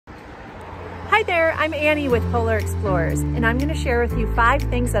Hi there, I'm Annie with Polar Explorers, and I'm going to share with you 5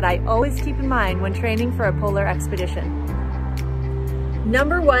 things that I always keep in mind when training for a polar expedition.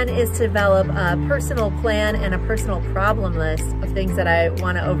 Number 1 is to develop a personal plan and a personal problem list of things that I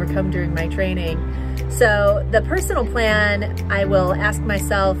want to overcome during my training. So the personal plan, I will ask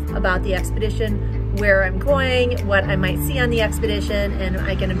myself about the expedition, where I'm going, what I might see on the expedition. Am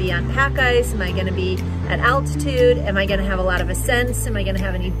I going to be on pack ice? Am I going to be at altitude? Am I going to have a lot of ascents? Am I going to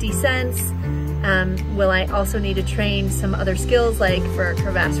have any descents? Will I also need to train some other skills like for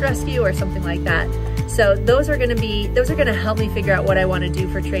crevasse rescue or something like that? So those are going to help me figure out what I want to do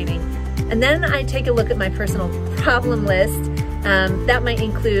for training. And then I take a look at my personal problem list. That might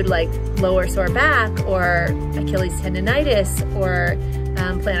include like lower sore back or Achilles tendonitis or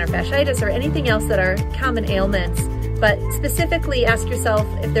plantar fasciitis or anything else that are common ailments. But specifically ask yourself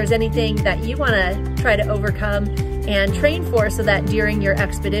if there's anything that you want to try to overcome and train for so that during your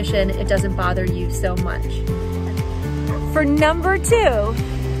expedition it doesn't bother you so much. For number 2,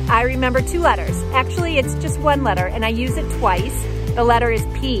 I remember 2 letters. Actually, it's just 1 letter and I use it twice. The letter is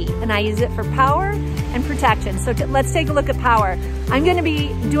P and I use it for power and protection. So let's take a look at power. I'm going to be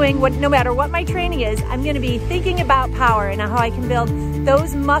doing no matter what my training is, I'm going to be thinking about power and how I can build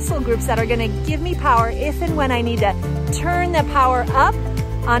those muscle groups that are going to give me power if and when I need to turn the power up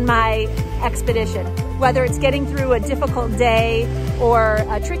on my expedition. Whether it's getting through a difficult day or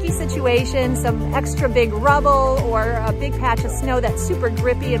a tricky situation, some extra big rubble or a big patch of snow that's super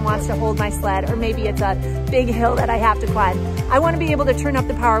grippy and wants to hold my sled, or maybe it's a big hill that I have to climb. I want to be able to turn up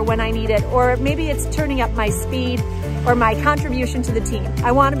the power when I need it, or maybe it's turning up my speed or my contribution to the team.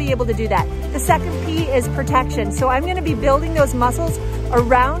 I want to be able to do that. The second P is protection. So I'm going to be building those muscles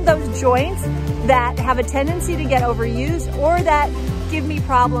around those joints that have a tendency to get overused or that give me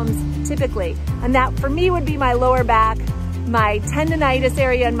problems typically. And that for me would be my lower back, my tendonitis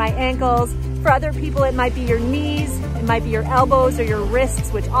area and my ankles. For other people, it might be your knees, it might be your elbows or your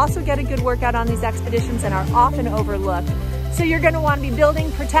wrists, which also get a good workout on these expeditions and are often overlooked. So you're going to want to be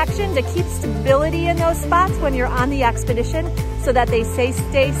building protection to keep stability in those spots when you're on the expedition so that they stay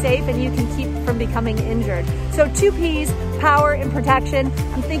safe and you can keep from becoming injured. So 2 P's, power and protection.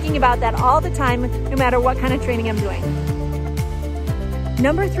 I'm thinking about that all the time, no matter what kind of training I'm doing.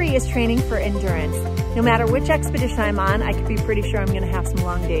 Number 3 is training for endurance. No matter which expedition I'm on, I can be pretty sure I'm going to have some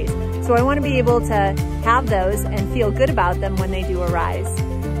long days. So I want to be able to have those and feel good about them when they do arise.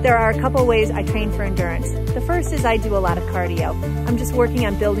 There are a couple ways I train for endurance. The first is I do a lot of cardio. I'm just working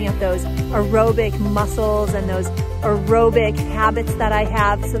on building up those aerobic muscles and those aerobic habits that I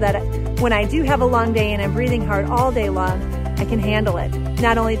have so that when I do have a long day and I'm breathing hard all day long, I can handle it.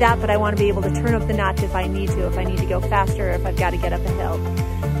 Not only that, but I want to be able to turn up the notch if I need to go faster or if I've got to get up a hill.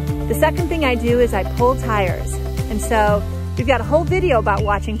 The second thing I do is I pull tires. And so we've got a whole video about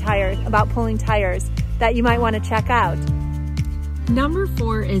pulling tires that you might want to check out. Number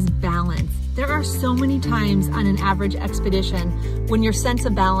 4 is balance. There are so many times on an average expedition when your sense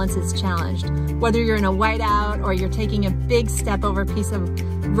of balance is challenged. Whether you're in a whiteout or you're taking a big step over a piece of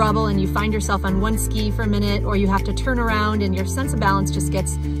rubble and you find yourself on one ski for a minute, or you have to turn around and your sense of balance just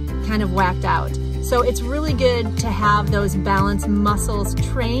gets kind of whacked out. So it's really good to have those balance muscles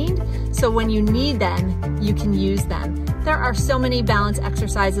trained so when you need them, you can use them. There are so many balance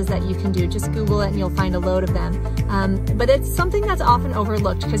exercises that you can do. Just Google it and you'll find a load of them. But it's something that's often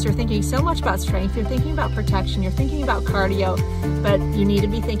overlooked because you're thinking so much about strength, you're thinking about protection, you're thinking about cardio, but you need to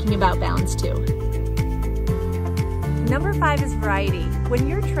be thinking about balance too. Number 5 is variety. When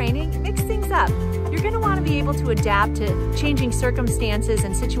you're training, mix things up. You're going to want to be able to adapt to changing circumstances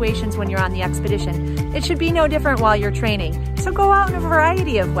and situations when you're on the expedition. It should be no different while you're training. So go out in a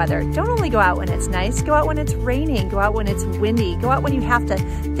variety of weather. Don't only go out when it's nice, go out when it's raining, go out when it's windy, go out when you have to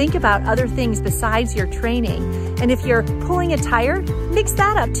think about other things besides your training. And if you're pulling a tire, mix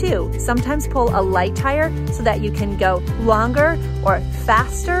that up too. Sometimes pull a light tire so that you can go longer or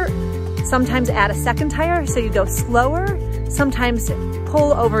faster. Sometimes add a second tire so you go slower. Sometimes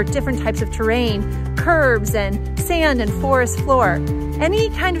pull over different types of terrain, curbs and sand and forest floor. Any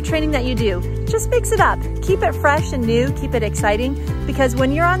kind of training that you do, just mix it up. Keep it fresh and new, keep it exciting, because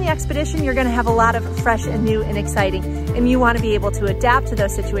when you're on the expedition, you're gonna have a lot of fresh and new and exciting, and you wanna be able to adapt to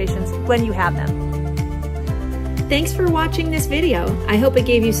those situations when you have them. Thanks for watching this video. I hope it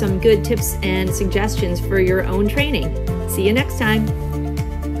gave you some good tips and suggestions for your own training. See you next time.